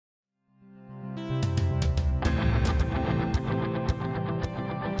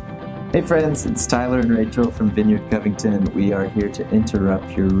Hey friends, it's Tyler and Rachel from Vineyard Covington. We are here to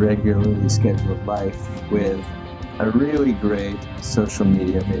interrupt your regularly scheduled life with a really great social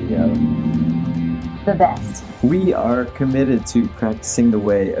media video. The best. We are committed to practicing the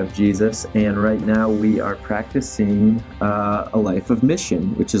way of Jesus, and right now we are practicing a life of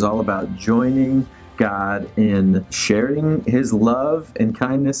mission, which is all about joining God in sharing his love and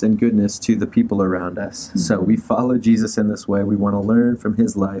kindness and goodness to the people around us. Mm-hmm. So we follow Jesus in this way. We want to learn from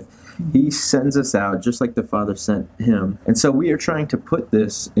his life. Mm-hmm. He sends us out just like the Father sent him. And so we are trying to put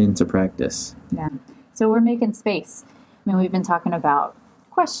this into practice. Yeah. So we're making space. I mean, we've been talking about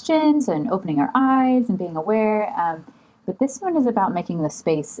questions and opening our eyes and being aware. But this one is about making the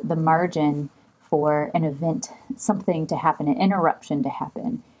space, the margin for an event, something to happen, an interruption to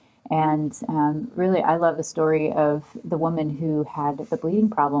happen. And really, I love the story of the woman who had the bleeding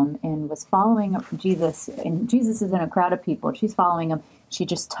problem and was following Jesus. And Jesus is in a crowd of people. She's following him. She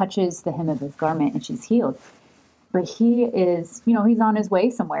just touches the hem of his garment and she's healed. But he is, he's on his way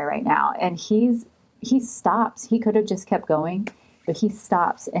somewhere right now. And he stops. He could have just kept going, but he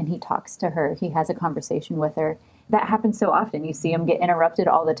stops and he talks to her. He has a conversation with her. That happens so often. You see him get interrupted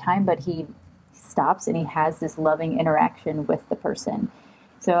all the time, but he stops and he has this loving interaction with the person.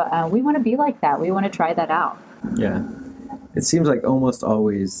 So we want to be like that. We want to try that out. Yeah. It seems like almost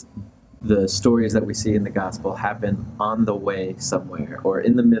always the stories that we see in the gospel happen on the way somewhere or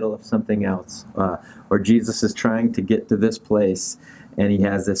in the middle of something else, or Jesus is trying to get to this place and he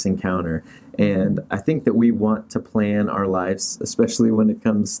has this encounter. And I think that we want to plan our lives, especially when it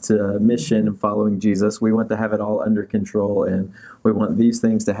comes to mission and following Jesus. We want to have it all under control, and we want these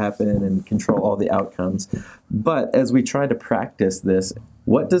things to happen and control all the outcomes. But as we try to practice this,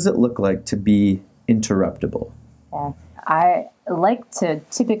 what does it look like to be interruptible? Yeah. I like to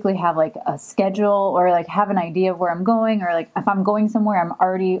typically have like a schedule or like have an idea of where I'm going, or like if I'm going somewhere, I'm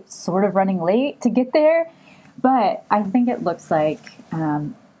already sort of running late to get there. But I think it looks like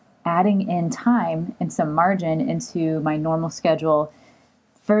adding in time and some margin into my normal schedule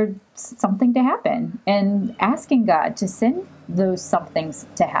for something to happen and asking God to send those somethings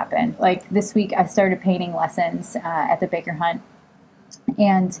to happen. Like this week, I started painting lessons at the Baker Hunt.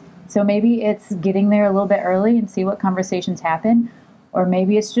 And so maybe it's getting there a little bit early and see what conversations happen. Or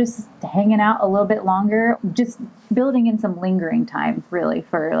maybe it's just hanging out a little bit longer, just building in some lingering time, really,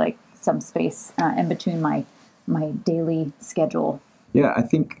 for like some space in between my daily schedule. Yeah, I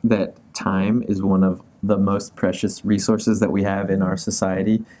think that time is one of the most precious resources that we have in our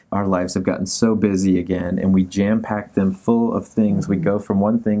society. Our lives have gotten so busy again, and we jam-pack them full of things. We go from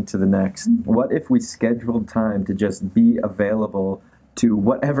one thing to the next. Mm-hmm. What if we scheduled time to just be available to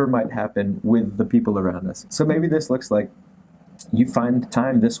whatever might happen with the people around us? So maybe this looks like you find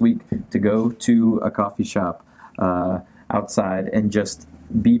time this week to go to a coffee shop outside and just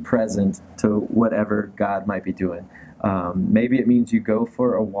be present to whatever God might be doing. Maybe it means you go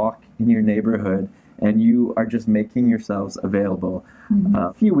for a walk in your neighborhood and you are just making yourselves available. Mm-hmm.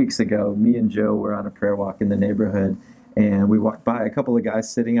 A few weeks ago, me and Joe were on a prayer walk in the neighborhood, and we walked by a couple of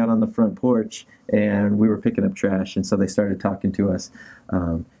guys sitting out on the front porch, and we were picking up trash, and so they started talking to us.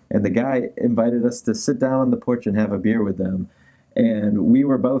 And the guy invited us to sit down on the porch and have a beer with them. And we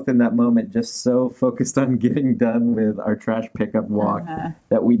were both in that moment just so focused on getting done with our trash pickup walk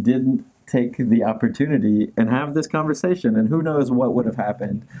that we didn't take the opportunity and have this conversation. And who knows what would have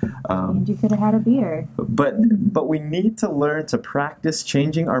happened. And you could have had a beer. But we need to learn to practice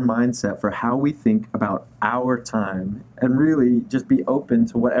changing our mindset for how we think about our time and really just be open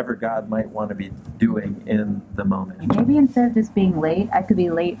to whatever God might want to be doing in the moment. Maybe instead of just being late, I could be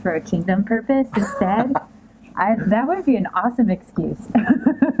late for a kingdom purpose instead. That would be an awesome excuse.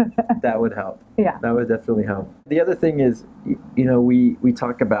 That would help. Yeah. That would definitely help. The other thing is, we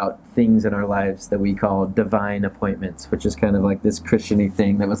talk about things in our lives that we call divine appointments, which is kind of like this Christian-y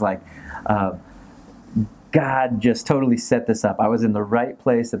thing that was like, God just totally set this up. I was in the right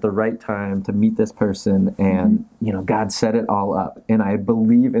place at the right time to meet this person, and, God set it all up. And I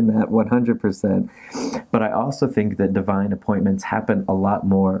believe in that 100%. But I also think that divine appointments happen a lot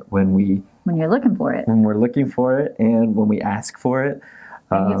more when you're looking for it. When we're looking for it and when we ask for it.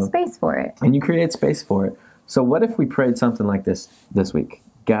 And you have space for it. And you create space for it. So what if we prayed something like this week?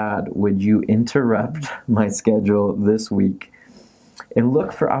 God, would you interrupt my schedule this week and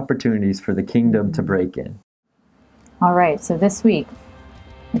look for opportunities for the kingdom to break in? All right, so this week,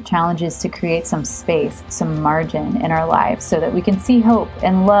 the challenge is to create some space, some margin in our lives so that we can see hope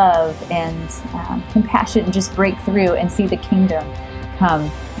and love and compassion and just break through and see the kingdom come.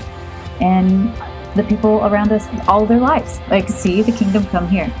 And the people around us all their lives, like see the kingdom come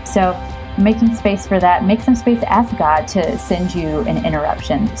here. So making space for that. Make some space. Ask God to send you an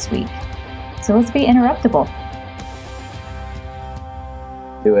interruption this week. So let's be interruptible.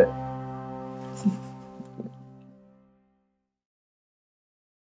 Do it.